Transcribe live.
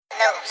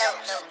Luce.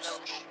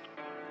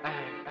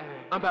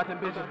 I'm about them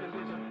bitches.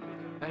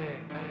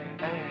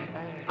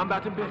 I'm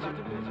about them bitches.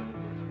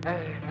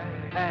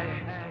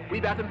 We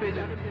about them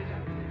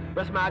bitches.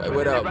 Rest my Hey,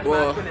 what up,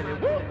 boy?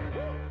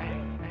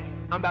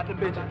 I'm about them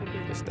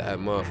bitches. It's that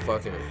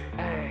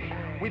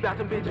motherfucking. We about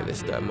them bitches.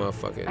 It's that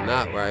motherfucking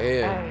knot right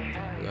here.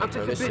 You gotta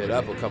turn this shit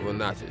up a couple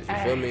notches. You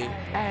feel me?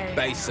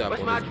 Bass up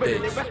on this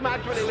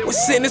bitch.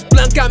 What's in this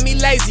blunt got me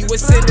lazy.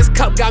 What's in this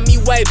cup got me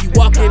wavy.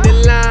 Walking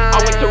in line. I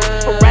went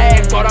to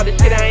rags, bought all the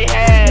shit I ain't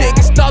had.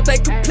 Niggas thought they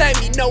could play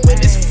me, knowing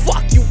this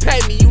fuck you pay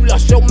me. You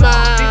lost your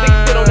mind. These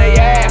niggas sit on their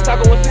ass,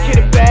 I go and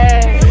secure the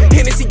bag.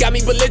 Hennessy got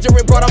me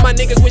belligerent, brought all my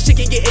niggas with shit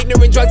can get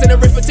ignorant. Drugs and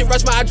arithmetic,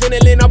 rush my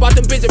adrenaline. I'm about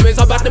them Benjamins,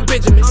 I'm about them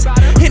Benjamins.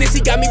 Hennessy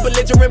got me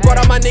belligerent, brought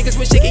all my niggas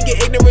with shit can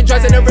get ignorant.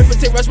 Drugs and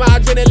arithmetic, rush my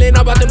adrenaline.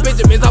 I'm about them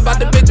Benjamins, I'm about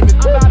them Benjamins.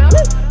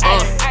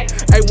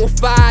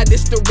 A15,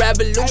 this the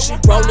revolution.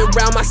 Rolling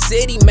around my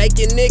city,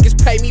 making niggas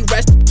pay me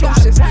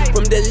restitutions.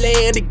 From the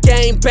land of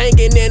game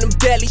banging and them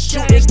deadly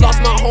shootings.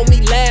 Lost my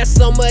homie last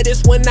summer,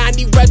 this one I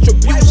need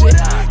retribution.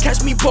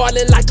 Catch me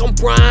ballin' like I'm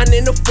Brian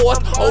in the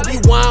fourth.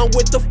 Obi-Wan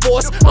with the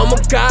force, I'm a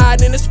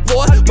god in the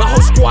sport. My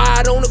whole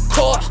squad on the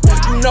court.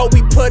 You know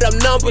we put up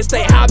numbers,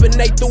 they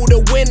hibernate through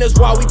the winters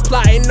while we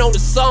plotting on the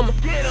summer.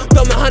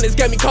 Thumbing hunters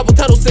gave me couple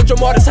tunnel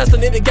syndrome. All the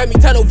testing it gave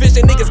me tunnel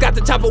vision. Niggas got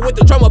the chopper with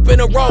the drum up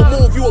in a row.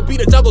 Move, you will be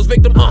the jungle's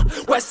victim.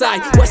 West side,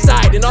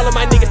 and all of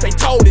my niggas, they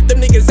told it. Them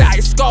niggas out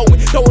here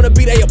scolding, don't wanna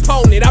be their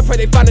opponent. I pray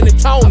they find an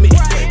atonement.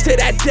 Till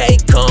that day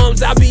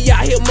comes, I be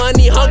out here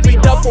money hungry.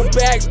 Duffel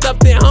bags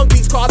stuffed in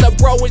Humvees, call up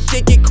bro and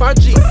shit get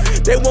crunchy.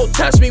 They won't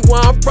touch me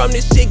where I'm from,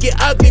 this shit get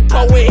ugly.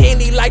 Pouring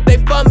Henny like they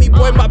fund me,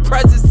 boy, my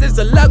presence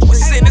is a luxury.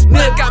 What's in this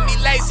blunt got me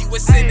lazy,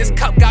 what's in this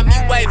cup got me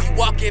wavy.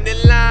 Walking in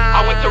line,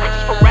 I went to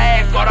riches for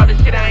rags, bought all the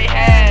shit I ain't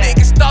had.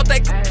 Niggas thought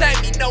they could play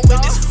me, knowing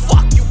this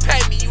fuck you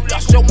pay me, you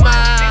lost your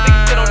mind. These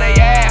niggas sit on their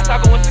ass,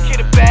 I go and secure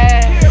the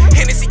bag.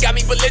 Hennessy got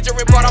me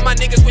belligerent, brought all my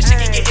niggas with shit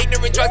can get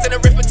ignorant. Drugs and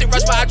arithmetic,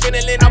 rush my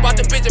adrenaline. I'm about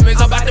them Benjamins,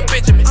 I'm about them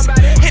Benjamins.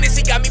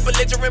 Hennessy got me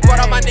belligerent, brought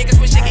all my niggas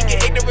with shit can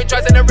get ignorant.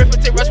 Drugs and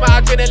arithmetic, rush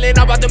my adrenaline.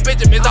 I'm about them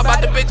Benjamins, I'm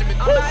about them Benjamins.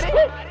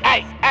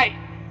 Hey, hey.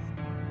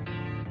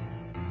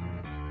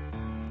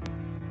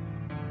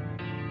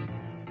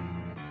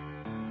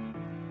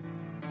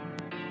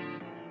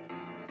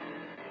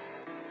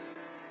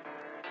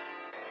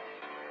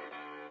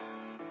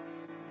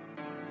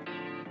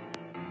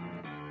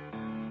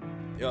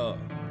 Yeah,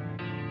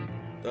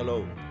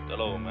 Dello.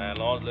 Dello, man.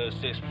 Long little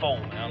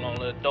 6'4", man. Long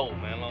little dope,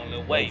 man. Long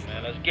little weight,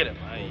 man. Let's get it,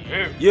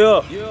 man.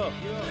 Yeah.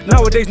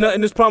 Nowadays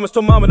nothing is promised.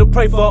 Told mama to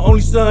pray for her only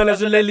son.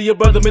 As a lately, your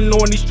brother been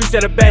knowing these streets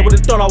at a bag, but I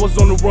thought I was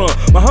on the run.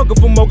 My hunger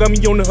for more got me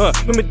on the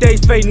hunt. Remember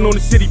days fading on the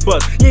city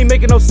bus. You ain't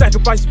making no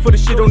sacrifices for the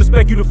shit on the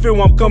spec. You to feel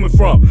where I'm coming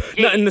from.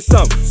 Nothing to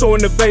something. So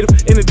innovative.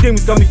 And the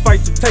demons got me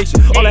fight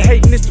temptation. All I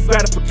hating is the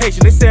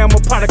gratification. They say I'm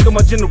a product of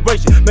my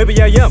generation. Maybe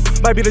I am.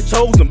 Might be the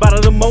chosen. Battle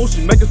the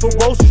motion. Make us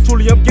ferocious.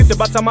 Truly I'm gifted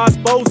by the time I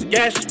expose it.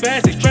 Gas is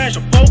fast. They trash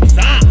or focus.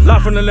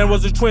 Live from the land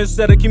was a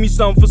trendsetter. Give me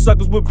something for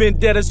suckers with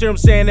vendettas. Hear them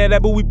saying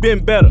that, but we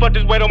been better. Fuck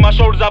this weight on my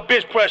shoulders, I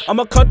bitch pressure. I'm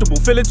uncomfortable,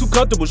 feeling too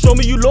comfortable. Show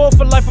me you loyal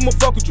for life, I'ma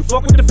fuck with you.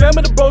 Fuck with the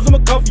family, the bros, I'ma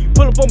come for you.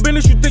 Pull up on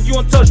business, you think you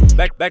untouchable.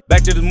 Back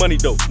to this money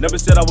though. Never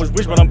said I was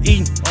rich, but I'm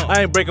eating.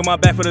 I ain't breaking my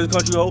back for this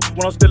country, ho.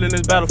 When I'm still in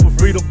this battle for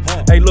freedom.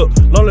 Hey, look,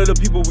 long live the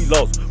people we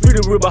lost.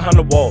 Freedom real behind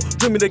the wall.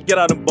 Dreaming to get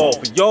out and ball.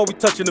 For y'all, we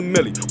touching the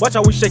milli. Watch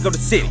how we shake up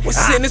the city. What's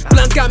in this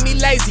blunt got me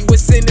lazy.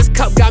 What's in this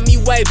cup got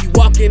me wavy.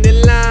 Walking in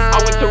line. I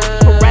went to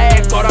riches for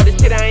rags, bought all the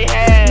shit I ain't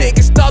had.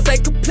 Niggas thought they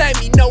could play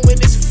me, knowing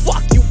this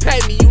fuck you pay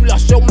me, you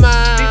lost your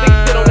mind. These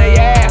niggas sit on their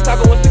ass, I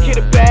go and secure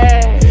the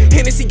bag.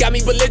 Hennessy got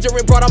me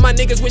belligerent, brought all my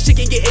niggas with shit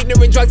can get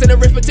ignorant. Drugs and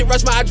arithmetic,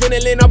 rush my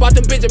adrenaline. I'm about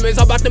them Benjamins,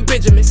 I'm about them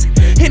Benjamins.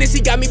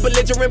 Hennessy got me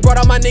belligerent, brought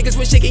all my niggas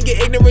with shit can get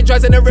ignorant.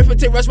 Drugs and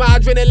arithmetic, rush my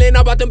adrenaline.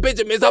 I'm about them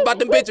Benjamins, I'm about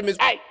them Benjamins.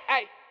 Hey,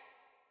 hey.